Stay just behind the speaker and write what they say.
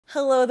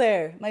Hello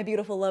there, my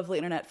beautiful, lovely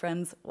internet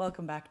friends.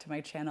 Welcome back to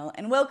my channel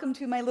and welcome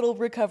to my little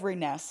recovery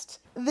nest.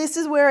 This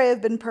is where I have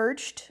been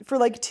perched for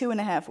like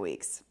 2.5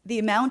 weeks. The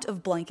amount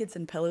of blankets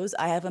and pillows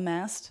I have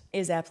amassed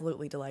is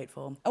absolutely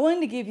delightful. I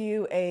wanted to give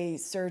you a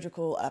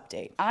surgical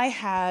update. I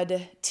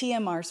had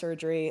TMR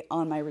surgery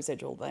on my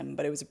residual limb,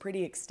 but it was a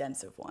pretty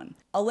extensive one.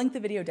 I'll link the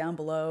video down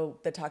below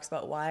that talks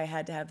about why I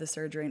had to have the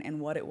surgery and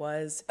what it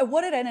was.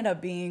 What it ended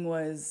up being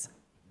was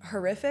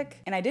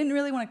horrific, and I didn't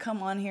really want to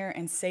come on here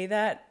and say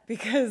that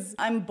because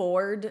I'm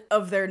bored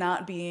of there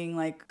not being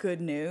like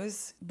good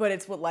news, but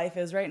it's what life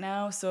is right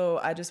now. So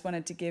I just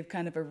wanted to give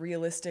kind of a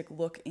realistic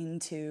look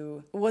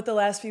into what the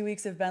last few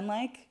weeks have been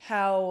like,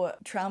 how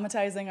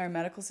traumatizing our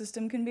medical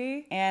system can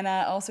be, and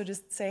also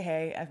just say,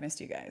 hey, I've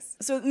missed you guys.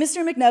 So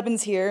Mr.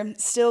 McNubbins here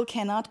still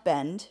cannot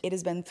bend. It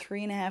has been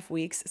 3.5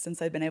 weeks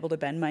since I've been able to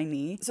bend my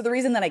knee. So the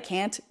reason that I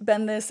can't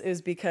bend this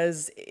is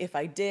because if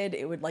I did,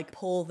 it would like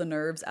pull the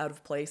nerves out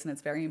of place, and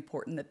it's very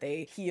important that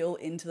they heal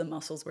into the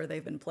muscles where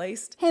they've been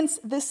placed. Hence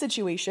this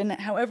situation.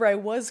 However, I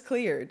was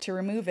cleared to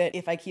remove it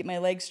if I keep my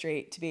legs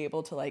straight to be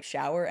able to like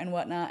shower and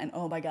whatnot. And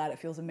oh my God, it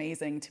feels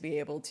amazing to be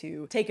able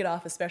to take it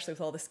off, especially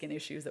with all the skin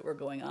issues that were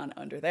going on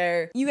under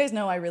there. You guys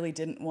know I really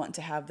didn't want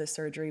to have this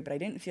surgery, but I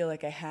didn't feel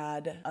like I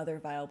had other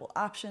viable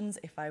options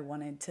if I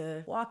wanted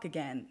to walk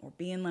again or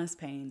be in less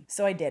pain.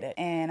 So I did it.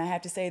 And I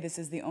have to say, this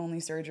is the only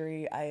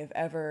surgery I have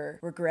ever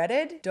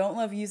regretted. Don't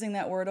love using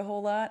that word a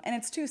whole lot. And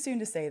it's too soon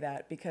to say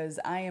that because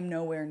I am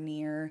nowhere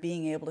near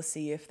being able to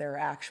see if there are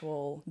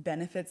actual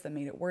benefits that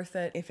made it worth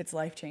it. If it's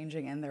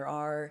life-changing, and there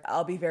are,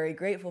 I'll be very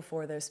grateful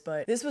for this,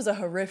 but this was a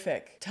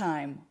horrific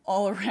time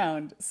all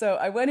around. So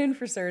I went in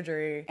for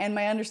surgery, and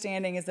my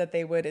understanding is that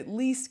they would at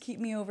least keep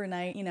me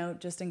overnight, you know,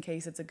 just in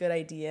case. It's a good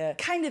idea.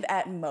 Kind of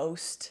at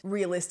most,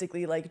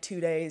 realistically, like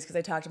 2 days, because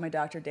I talked to my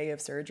doctor day of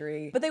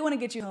surgery, but they want to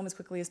get you home as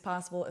quickly as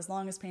possible. As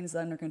long as pain is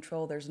under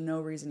control, there's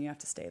no reason you have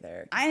to stay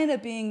there. I ended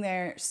up being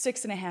there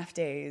 6.5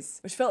 days,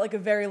 which felt like a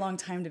very long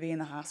time to be in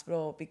the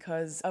hospital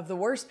because of the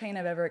worst pain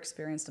I've ever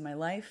experienced in my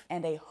life,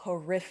 and a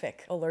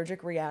horrific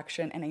allergic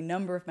reaction and a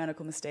number of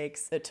medical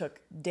mistakes that took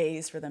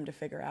days for them to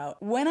figure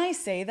out. When I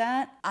say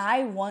that,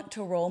 I want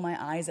to roll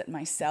my eyes at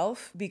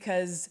myself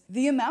because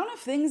the amount of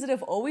things that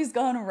have always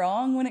gone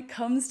wrong when it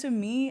comes to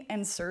me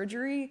and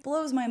surgery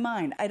blows my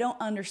mind. I don't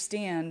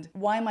understand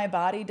why my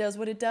body does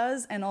what it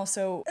does, and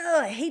also,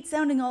 I hate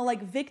sounding all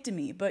like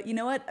victim-y, but you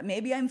know what?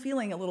 Maybe I'm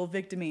feeling a little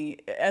victim-y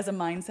as a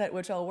mindset,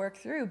 which I'll work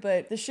through,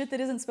 but the shit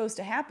that isn't supposed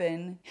to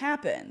happen,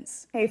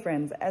 happens. Hey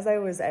friends, as I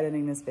was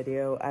editing this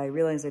video, I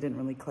realized I didn't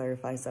really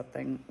clarify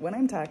something. When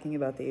I'm talking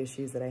about the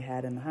issues that I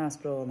had in the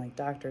hospital and like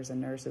doctors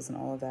and nurses and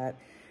all of that,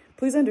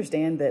 please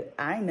understand that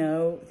I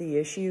know the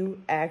issue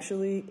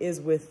actually is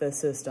with the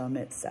system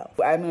itself.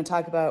 I'm gonna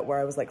talk about where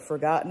I was like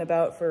forgotten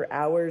about for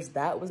hours.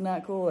 That was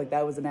not cool. Like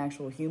that was an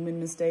actual human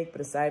mistake.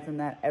 But aside from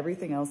that,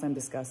 everything else I'm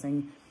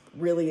discussing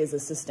really is a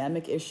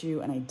systemic issue.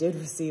 And I did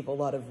receive a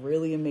lot of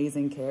really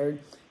amazing care,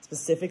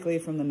 specifically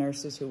from the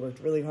nurses who worked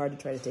really hard to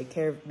try to take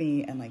care of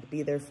me and like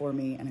be there for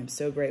me. And I'm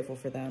so grateful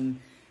for them.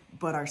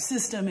 But our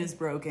system is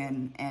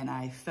broken, and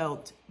I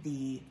felt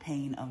the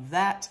pain of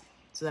that.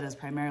 So that is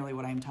primarily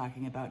what I'm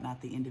talking about,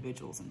 not the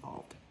individuals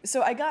involved.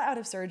 So I got out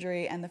of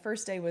surgery, and the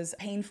first day was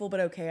painful,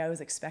 but okay, I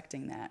was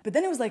expecting that. But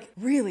then it was like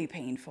really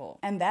painful,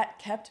 and that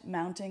kept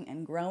mounting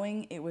and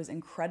growing. It was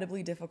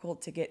incredibly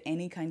difficult to get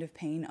any kind of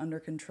pain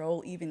under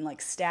control, even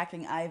like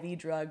stacking IV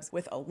drugs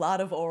with a lot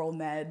of oral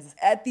meds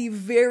at the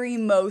very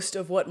most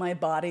of what my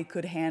body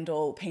could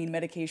handle pain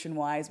medication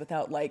wise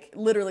without like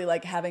literally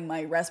like having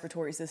my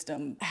respiratory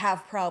system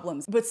have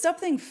problems. But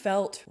something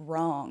felt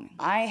wrong.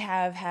 I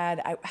have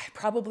had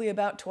probably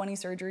about 20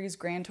 surgeries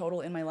grand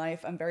total in my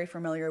life. I'm very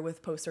familiar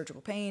with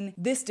post-surgical pain.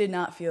 This did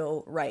not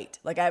feel right.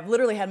 Like I've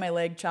literally had my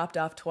leg chopped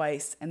off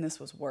twice, and this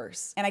was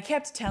worse. And I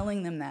kept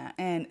telling them that.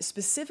 And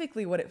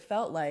specifically what it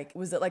felt like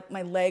was that like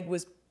my leg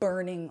was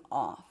burning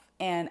off.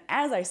 And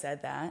as I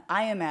said that,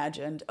 I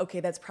imagined, okay,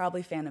 that's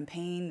probably phantom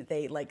pain.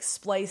 They like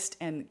spliced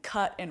and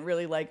cut and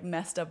really like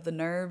messed up the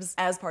nerves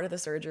as part of the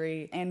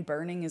surgery. And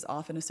burning is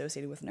often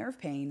associated with nerve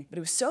pain, but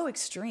it was so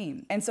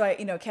extreme. And so I,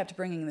 kept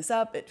bringing this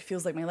up. It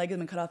feels like my leg has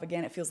been cut off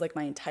again. It feels like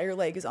my entire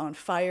leg is on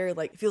fire.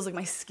 Like it feels like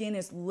my skin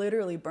is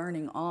literally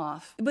burning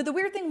off. But the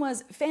weird thing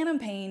was, phantom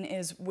pain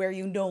is where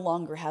you no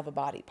longer have a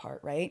body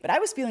part, right? But I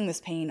was feeling this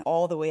pain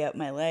all the way up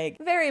my leg.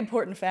 Very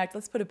important fact.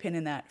 Let's put a pin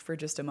in that for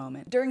just a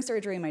moment. During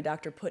surgery, my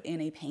doctor put in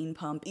a pain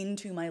pump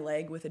into my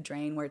leg with a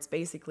drain where it's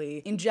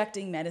basically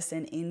injecting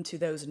medicine into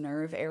those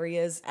nerve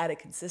areas at a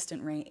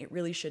consistent rate. It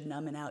really should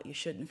numb it out. You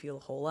shouldn't feel a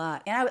whole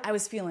lot. And I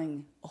was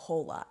feeling a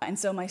whole lot. And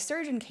so my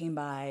surgeon came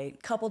by a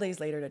couple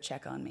days later to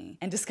check on me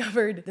and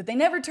discovered that they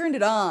never turned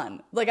it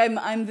on. Like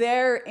I'm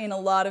there in a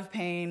lot of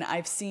pain.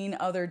 I've seen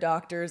other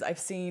doctors. I've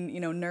seen,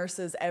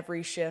 nurses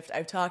every shift.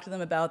 I've talked to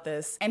them about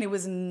this, and it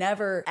was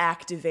never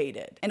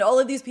activated. And all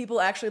of these people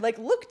actually like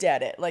looked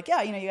at it. Like,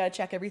 yeah, you gotta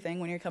check everything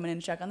when you're coming in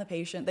to check on the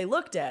patient. They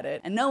looked at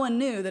it, and no one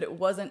knew that it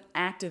wasn't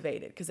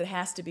activated because it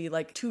has to be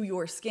like to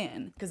your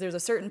skin, because there's a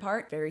certain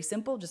part, very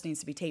simple, just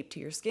needs to be taped to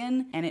your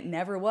skin, and it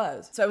never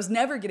was. So I was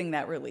never getting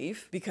that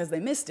relief. because they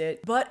missed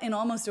it, but in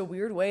almost a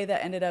weird way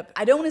that ended up,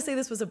 I don't want to say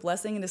this was a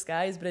blessing in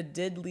disguise, but it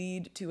did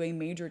lead to a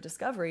major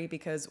discovery,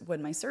 because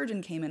when my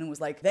surgeon came in and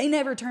was like, they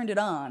never turned it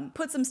on,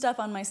 put some stuff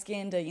on my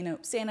skin to,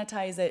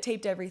 sanitize it,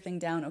 taped everything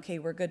down, okay,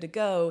 we're good to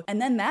go.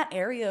 And then that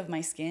area of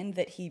my skin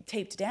that he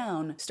taped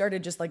down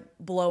started just like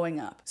blowing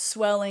up.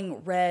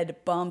 Swelling, red,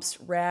 bumps,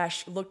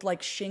 rash, looked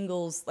like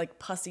shingles, like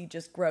pussy,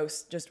 just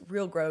gross, just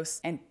real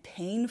gross and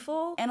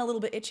painful and a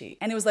little bit itchy.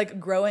 And it was like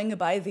growing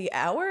by the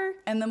hour.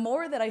 And the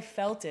more that I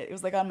felt it, it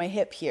was like on my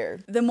hip here,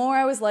 the more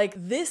I was like,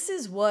 this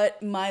is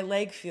what my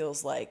leg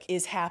feels like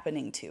is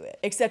happening to it,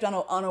 except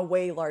on a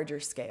way larger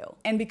scale.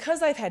 And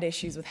because I've had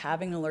issues with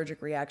having an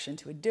allergic reaction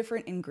to a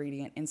different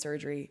ingredient in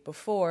surgery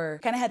before,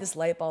 kind of had this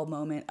light bulb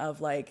moment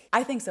of like,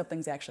 I think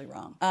something's actually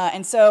wrong.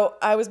 And so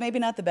I was maybe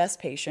not the best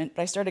patient,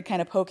 but I started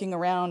kind of poking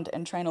around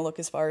and trying to look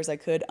as far as I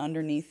could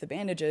underneath the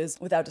bandages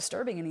without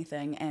disturbing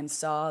anything, and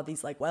saw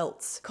these like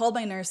welts. Called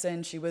my nurse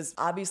in, she was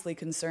obviously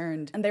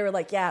concerned, and they were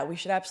like, yeah, we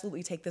should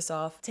absolutely take this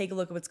off, take a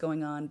look at what's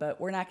going on, but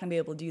we're not gonna be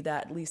able to do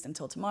that at least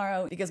until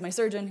tomorrow, because my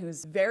surgeon,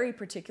 who's very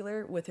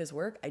particular with his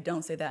work, I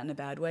don't say that in a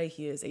bad way,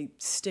 he is a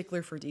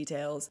stickler for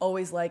details,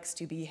 always likes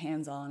to be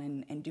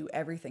hands-on and do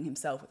everything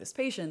himself with his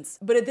patients.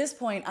 But at this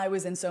point, I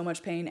was in so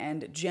much pain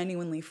and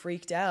genuinely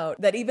freaked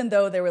out that even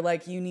though they were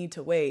like, you need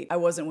to wait, I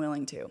wasn't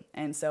willing to.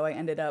 And so I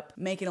ended up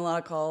making a lot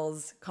of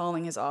calls,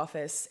 calling his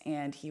office,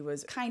 and he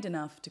was kind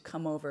enough to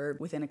come over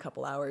within a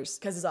couple hours,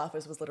 because his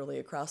office was literally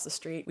across the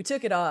street. We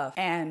took it off,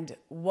 and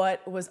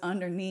what was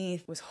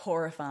underneath was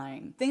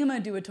horrifying. I think I'm gonna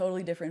do a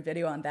totally different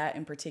video on that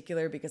in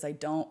particular, because I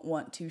don't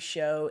want to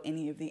show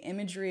any of the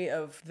imagery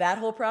of that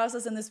whole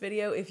process in this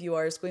video if you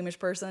are a squeamish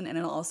person, and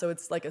then also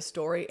it's like a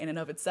story in and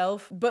of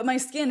itself. But my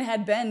skin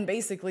had been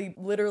basically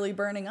literally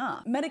burning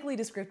off. Medically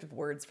descriptive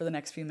words for the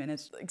next few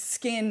minutes, like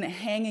skin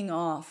hanging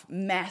off,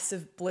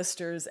 massive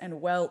blisters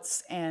and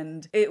welts,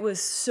 and it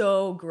was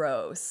so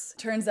gross.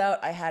 Turns out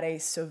I had a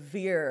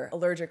severe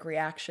allergic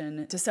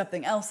reaction to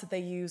something else that they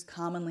use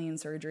commonly in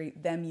surgery.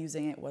 Them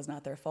using it was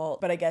not their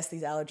fault, but I guess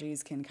these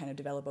allergies can kind of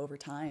develop over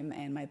time,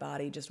 and my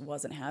body just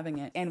wasn't having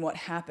it. And what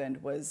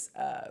happened was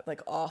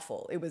like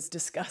awful. It was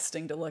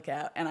disgusting to look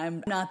at, and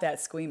I'm not that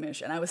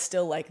squeamish, and I was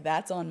still like,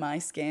 that's on my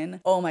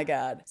skin. Oh my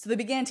God. So they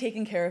began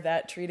taking care of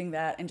that, treating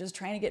that, and just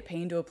trying to get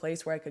pain to a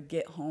place where I could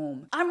get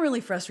home. I'm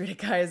really frustrated,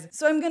 guys.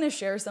 So I'm gonna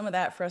share some of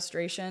that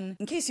frustration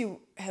in case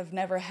you have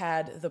never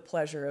had the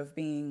pleasure of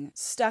being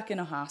stuck in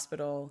a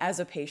hospital as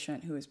a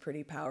patient who is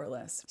pretty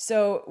powerless.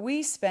 So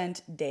we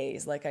spent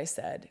days, like I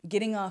said,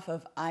 getting off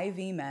of IV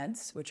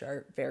meds, which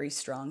are very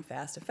strong,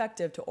 fast,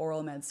 effective, to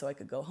oral meds so I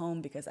could go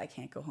home, because I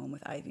can't go home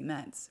with IV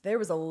meds. There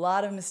was a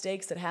lot of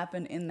mistakes that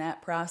happened in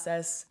that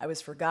process. I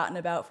was forgotten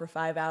about for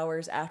 5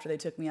 hours after they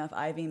took me off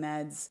IV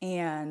meds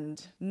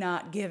and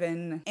not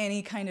given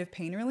any kind of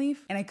pain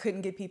relief, and I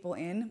couldn't get people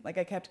in. Like,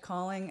 I kept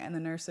calling and the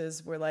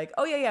nurses were like,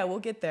 oh yeah, we'll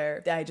get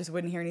there. I just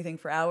wouldn't hear anything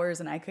for hours,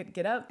 and I couldn't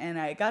get up, and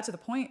I got to the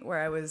point where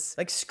I was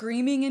like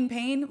screaming in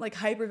pain, like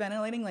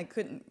hyperventilating, like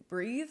couldn't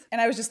breathe, and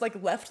I was just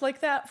like left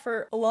like that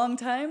for a long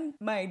time.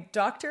 My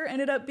doctor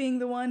ended up being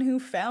the one who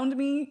found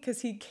me,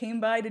 because he came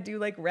by to do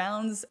like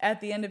rounds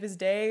at the end of his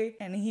day,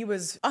 and he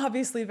was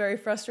obviously very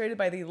frustrated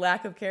by the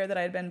lack of care that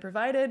I had been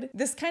provided.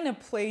 This kind of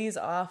plays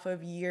off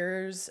of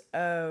years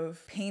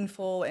of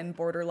painful and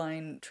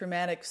borderline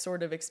traumatic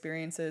sort of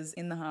experiences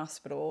in the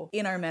hospital,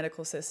 in our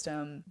medical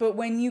system. But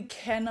when you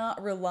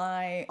cannot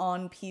rely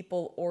on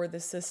people or the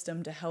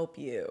system to help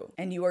you,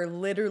 and you are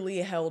literally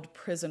held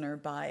prisoner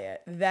by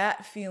it,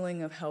 that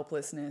feeling of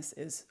helplessness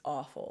is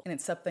awful. And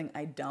it's something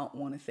I don't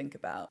want to think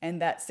about.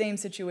 And that same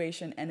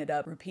situation ended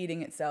up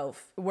repeating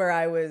itself, where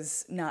I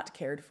was not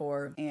cared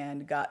for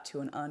and got to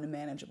an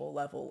unmanageable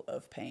level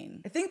of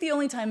pain. I think the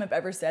only time I've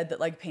ever said that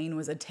like pain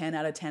was a 10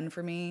 out of 10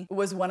 for me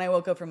was when I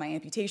woke up from my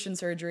amputation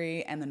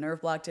surgery and the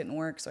nerve block didn't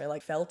work, so I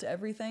like felt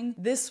everything.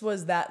 This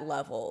was that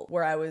level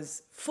where I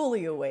was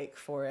fully awake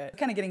for it.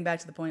 Kind of getting back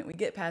to the point, we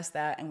get past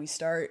that and we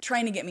start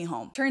trying to get me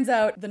home. Turns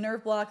out the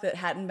nerve block that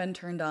hadn't been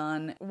turned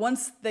on,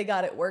 once they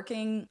got it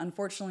working,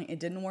 unfortunately it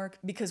didn't work,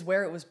 because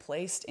where it was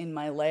placed in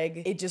my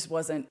leg, it just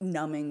wasn't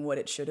numbing what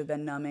it should have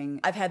been numbing.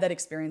 I've had that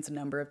experience a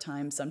number of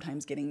times.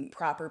 Sometimes getting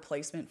proper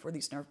placement for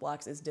these nerve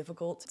blocks is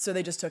difficult, so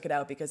they just took it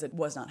out because it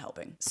was not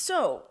helping.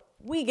 So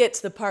we get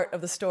to the part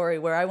of the story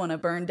where I want to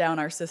burn down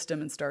our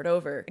system and start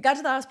over. I got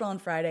to the hospital on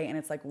Friday, and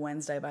it's like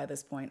Wednesday by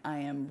this point. I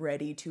am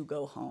ready to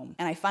go home.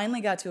 And I finally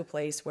got to a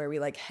place where we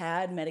like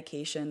had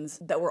medications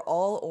that were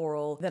all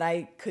oral that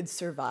I could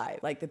survive.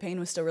 Like, the pain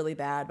was still really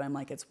bad, but I'm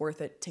like, it's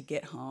worth it to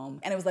get home.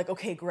 And it was like,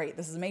 okay, great.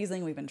 This is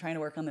amazing. We've been trying to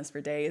work on this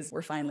for days.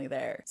 We're finally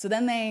there. So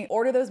then they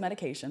order those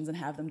medications and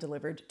have them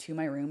delivered to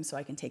my room so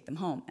I can take them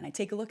home. And I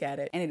take a look at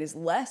it, and it is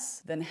less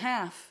than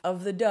half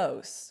of the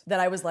dose that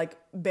I was like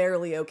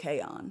barely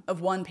okay on.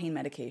 of one pain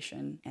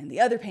medication, and the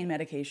other pain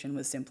medication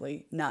was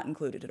simply not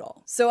included at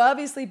all. So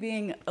obviously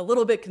being a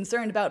little bit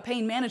concerned about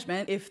pain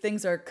management, if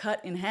things are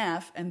cut in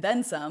half and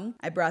then some,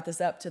 I brought this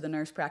up to the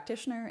nurse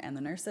practitioner and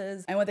the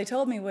nurses, and what they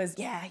told me was,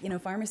 yeah,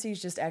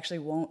 pharmacies just actually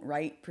won't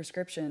write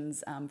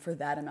prescriptions for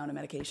that amount of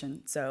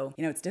medication. So,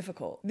 it's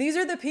difficult. These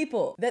are the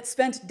people that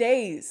spent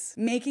days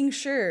making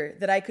sure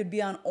that I could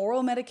be on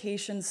oral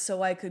medications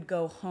so I could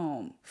go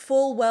home,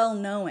 full well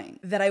knowing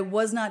that I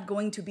was not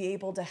going to be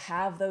able to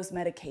have those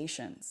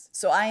medications.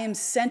 So I am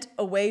sent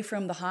away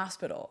from the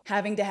hospital,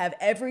 having to have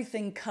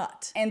everything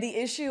cut. And the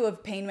issue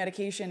of pain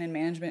medication and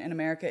management in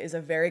America is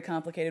a very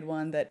complicated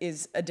one that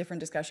is a different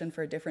discussion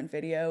for a different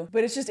video,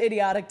 but it's just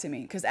idiotic to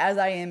me because as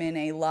I am in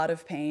a lot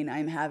of pain,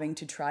 I'm having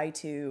to try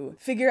to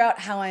figure out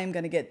how I am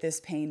going to get this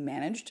pain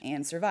managed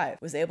and survive.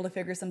 Was able to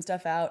figure some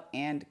stuff out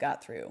and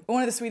got through.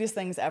 One of the sweetest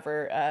things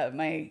ever,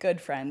 my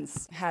good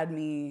friends had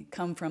me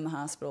come from the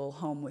hospital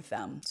home with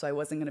them. So I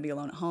wasn't going to be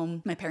alone at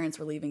home. My parents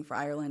were leaving for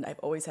Ireland. I've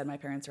always had my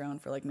parents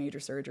around for like major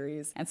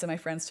surgeries. And so my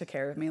friends took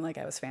care of me like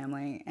I was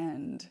family,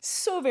 and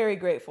so very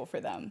grateful for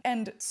them.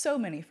 And so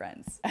many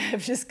friends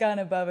have just gone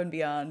above and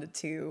beyond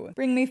to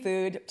bring me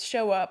food,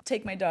 show up,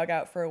 take my dog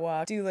out for a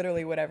walk, do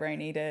literally whatever I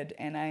needed.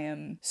 And I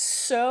am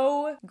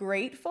so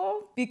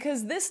grateful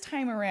because this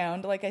time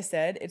around, like I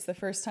said, it's the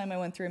first time I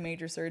went through a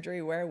major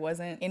surgery where I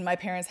wasn't in my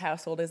parents'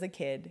 household as a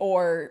kid,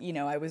 or,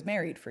 I was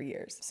married for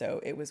years.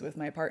 So it was with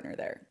my partner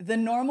there. The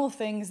normal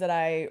things that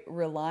I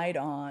relied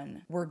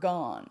on were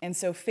gone. And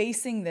so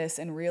facing this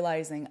and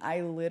realizing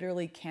I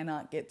literally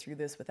cannot get through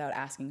this without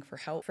asking for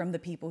help from the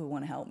people who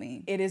want to help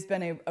me. It has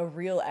been a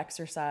real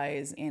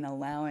exercise in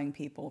allowing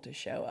people to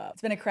show up.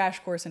 It's been a crash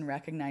course in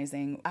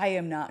recognizing I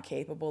am not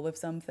capable of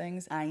some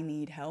things. I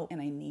need help and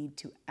I need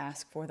to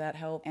ask for that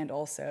help and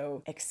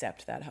also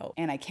accept that help.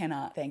 And I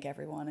cannot thank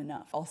everyone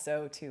enough.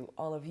 Also to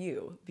all of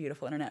you,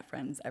 beautiful internet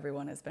friends,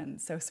 everyone has been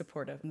so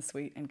supportive and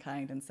sweet and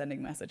kind and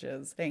sending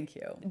messages. Thank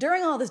you.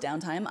 During all this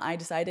downtime, I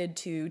decided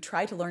to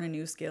try to learn a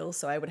new skill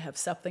so I would have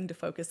something to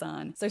focus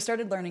on. So I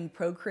started learning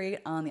Procreate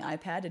on the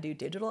iPad to do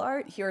digital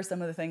art. Here are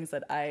some of the things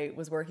that I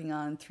was working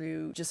on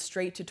through just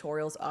straight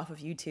tutorials off of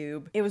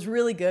YouTube. It was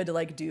really good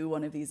to do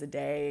one of these a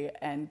day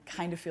and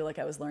kind of feel like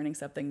I was learning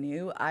something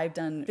new. I've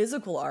done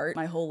physical art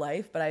my whole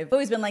life, but I've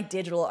always been like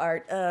digital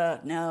art,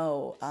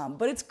 no.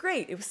 But it's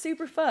great. It was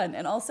super fun.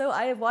 And also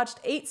I have watched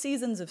 8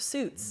 seasons of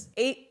Suits.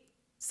 8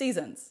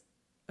 seasons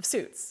of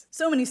Suits.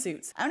 So many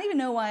Suits. I don't even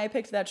know why I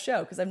picked that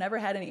show because I've never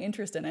had any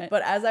interest in it.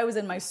 But as I was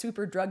in my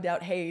super drugged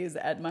out haze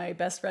at my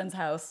best friend's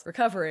house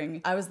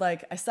recovering, I was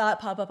like, I saw it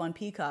pop up on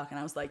Peacock and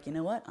I was like, you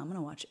know what? I'm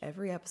gonna watch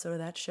every episode of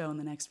that show in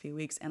the next few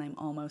weeks and I'm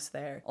almost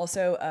there.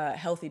 Also, a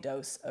healthy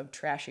dose of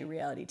trashy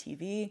reality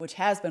TV, which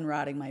has been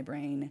rotting my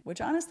brain,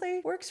 which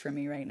honestly works for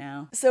me right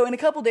now. So in a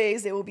couple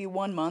days, it will be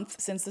 1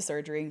 month since the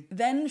surgery.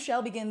 Then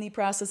shall begin the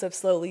process of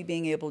slowly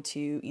being able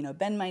to,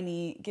 bend my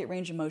knee, get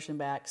range of motion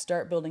back,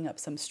 start building up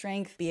some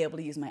strength, be able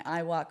to use my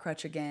iWalk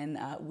crutch again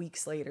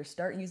weeks later,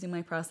 start using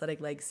my prosthetic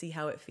leg, see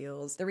how it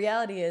feels. The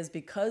reality is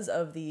because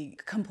of the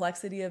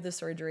complexity of the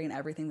surgery and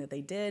everything that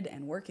they did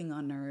and working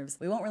on nerves,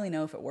 we won't really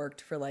know if it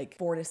worked for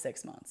 4 to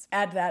 6 months.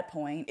 At that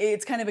point,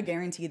 it's kind of a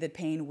guarantee that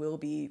pain will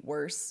be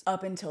worse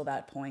up until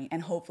that point,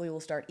 and hopefully will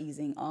start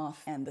easing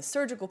off and the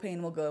surgical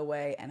pain will go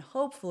away, and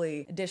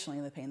hopefully additionally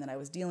the pain that I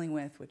was dealing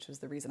with, which was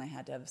the reason I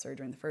had to have the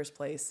surgery in the first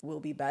place, will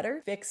be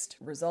better, fixed,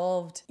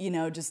 resolved.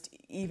 Just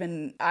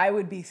even I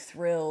would be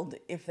thrilled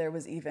if there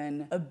was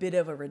even a bit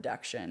of a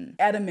reduction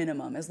at a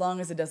minimum. As long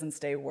as it doesn't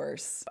stay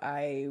worse,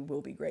 I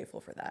will be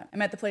grateful for that.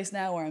 I'm at the place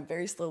now where I'm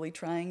very slowly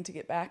trying to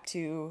get back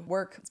to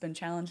work. It's been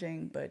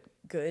challenging, but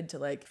good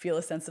to feel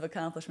a sense of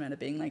accomplishment of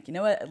being you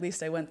know what, at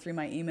least I went through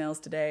my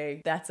emails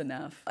today. That's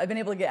enough. I've been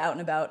able to get out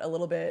and about a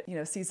little bit,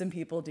 see some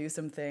people, do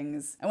some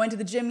things. I went to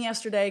the gym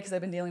yesterday because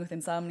I've been dealing with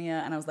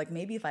insomnia and I was like,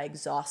 maybe if I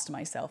exhaust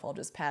myself, I'll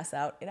just pass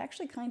out. It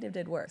actually kind of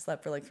did work.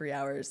 Slept for 3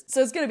 hours.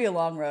 So it's gonna be a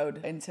long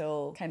road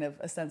until kind of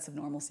a sense of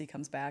normalcy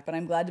comes back, but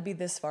I'm glad to be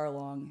this far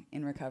along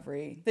in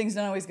recovery. Things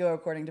don't always go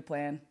according to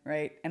plan,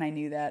 right? And I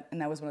knew that,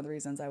 and that was one of the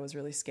reasons I was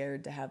really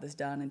scared to have this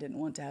done and didn't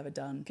want to have it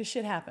done, because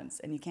shit happens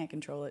and you can't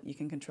control it. You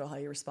can control how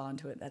you respond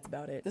to it. That's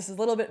about it. This is a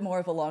little bit more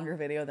of a longer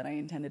video than I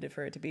intended it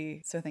for it to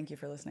be, so thank you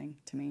for listening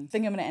to me. I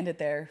think I'm gonna end it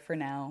there for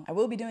now. I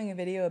will be doing a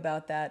video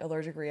about that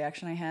allergic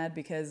reaction I had,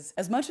 because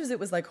as much as it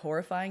was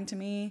horrifying to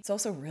me, it's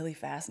also really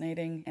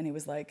fascinating, and it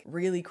was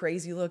really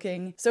crazy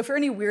looking. So for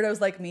any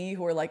weirdos like me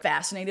who are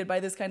fascinated by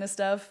this kind of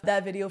stuff,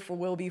 that video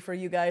will be for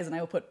you guys, and I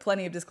will put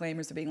plenty of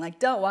disclaimers to being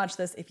don't watch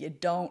this if you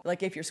don't,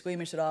 if you're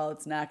squeamish at all,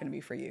 it's not gonna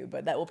be for you.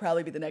 But that will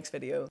probably be the next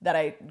video that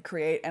I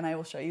create, and I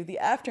will show you the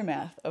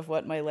aftermath of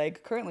what my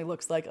leg currently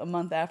looks like a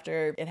month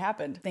after it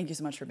happened. Thank you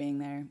so much for being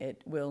there.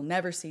 It will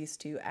never cease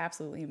to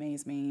absolutely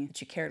amaze me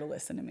that you care to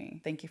listen to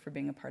me. Thank you for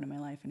being a part of my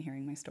life and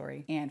hearing my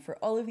story, and for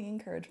all of the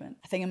encouragement.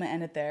 I think I'm gonna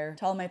end it there.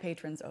 To all my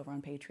patrons over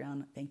on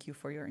Patreon, thank you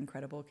for your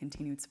incredible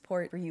continued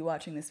support. For you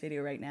watching this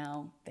video right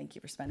now, thank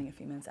you for spending a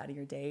few minutes out of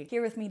your day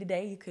here with me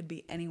today. You could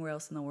be anywhere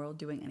else in the world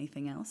doing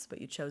anything else,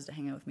 but you chose to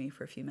hang out with me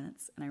for a few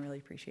minutes, and I really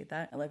appreciate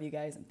that. I love you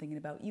guys. I'm thinking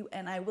about you,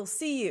 and I will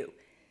see you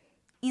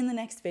in the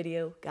next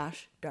video.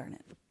 Gosh darn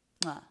it.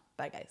 Mwah.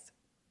 Bye, guys.